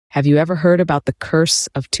Have you ever heard about the curse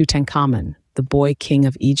of Tutankhamun, the boy king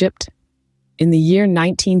of Egypt? In the year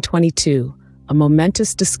 1922, a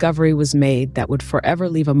momentous discovery was made that would forever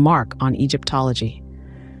leave a mark on Egyptology.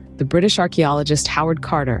 The British archaeologist Howard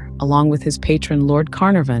Carter, along with his patron Lord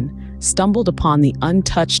Carnarvon, stumbled upon the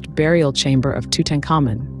untouched burial chamber of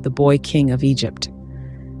Tutankhamun, the boy king of Egypt.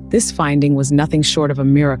 This finding was nothing short of a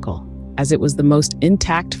miracle, as it was the most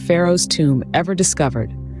intact pharaoh's tomb ever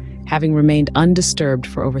discovered, having remained undisturbed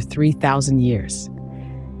for over 3,000 years.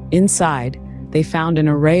 Inside, they found an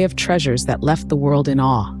array of treasures that left the world in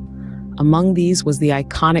awe. Among these was the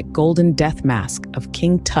iconic golden death mask of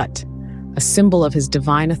King Tut, a symbol of his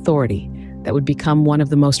divine authority that would become one of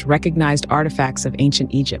the most recognized artifacts of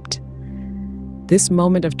ancient Egypt. This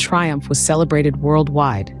moment of triumph was celebrated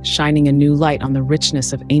worldwide, shining a new light on the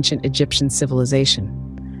richness of ancient Egyptian civilization.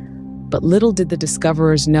 But little did the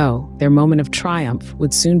discoverers know their moment of triumph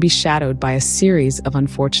would soon be shadowed by a series of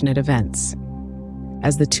unfortunate events.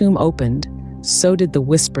 As the tomb opened, so did the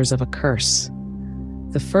whispers of a curse.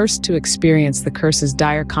 The first to experience the curse's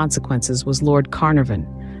dire consequences was Lord Carnarvon,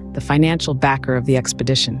 the financial backer of the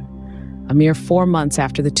expedition. A mere 4 months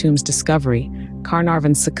after the tomb's discovery,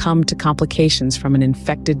 Carnarvon succumbed to complications from an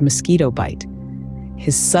infected mosquito bite.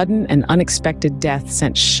 His sudden and unexpected death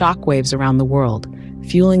sent shockwaves around the world,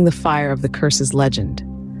 fueling the fire of the curse's legend.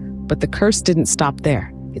 But the curse didn't stop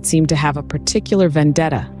there. It seemed to have a particular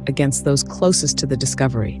vendetta against those closest to the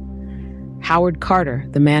discovery. Howard Carter,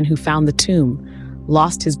 the man who found the tomb,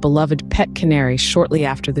 lost his beloved pet canary shortly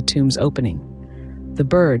after the tomb's opening. The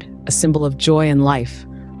bird, a symbol of joy and life,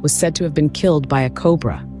 was said to have been killed by a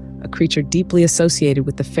cobra, a creature deeply associated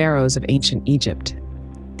with the pharaohs of ancient Egypt.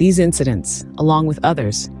 These incidents, along with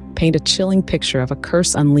others, paint a chilling picture of a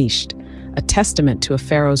curse unleashed, a testament to a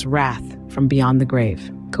pharaoh's wrath from beyond the grave.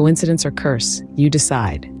 Coincidence or curse, you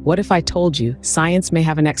decide. What if I told you science may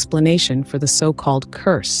have an explanation for the so-called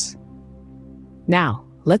curse? Now,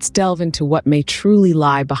 let's delve into what may truly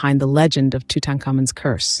lie behind the legend of Tutankhamun's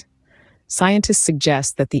curse. Scientists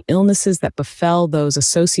suggest that the illnesses that befell those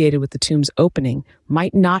associated with the tomb's opening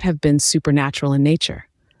might not have been supernatural in nature.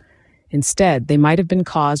 Instead, they might have been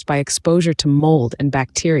caused by exposure to mold and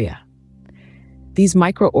bacteria. These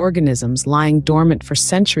microorganisms, lying dormant for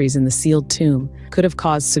centuries in the sealed tomb, could have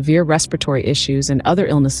caused severe respiratory issues and other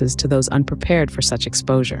illnesses to those unprepared for such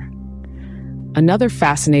exposure. Another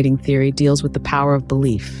fascinating theory deals with the power of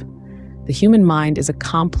belief. The human mind is a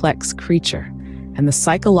complex creature, and the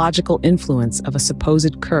psychological influence of a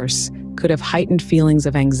supposed curse could have heightened feelings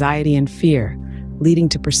of anxiety and fear, leading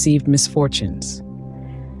to perceived misfortunes.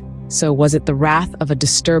 So, was it the wrath of a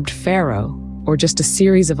disturbed pharaoh, or just a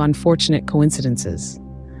series of unfortunate coincidences?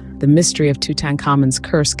 The mystery of Tutankhamun's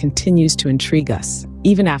curse continues to intrigue us,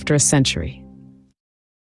 even after a century.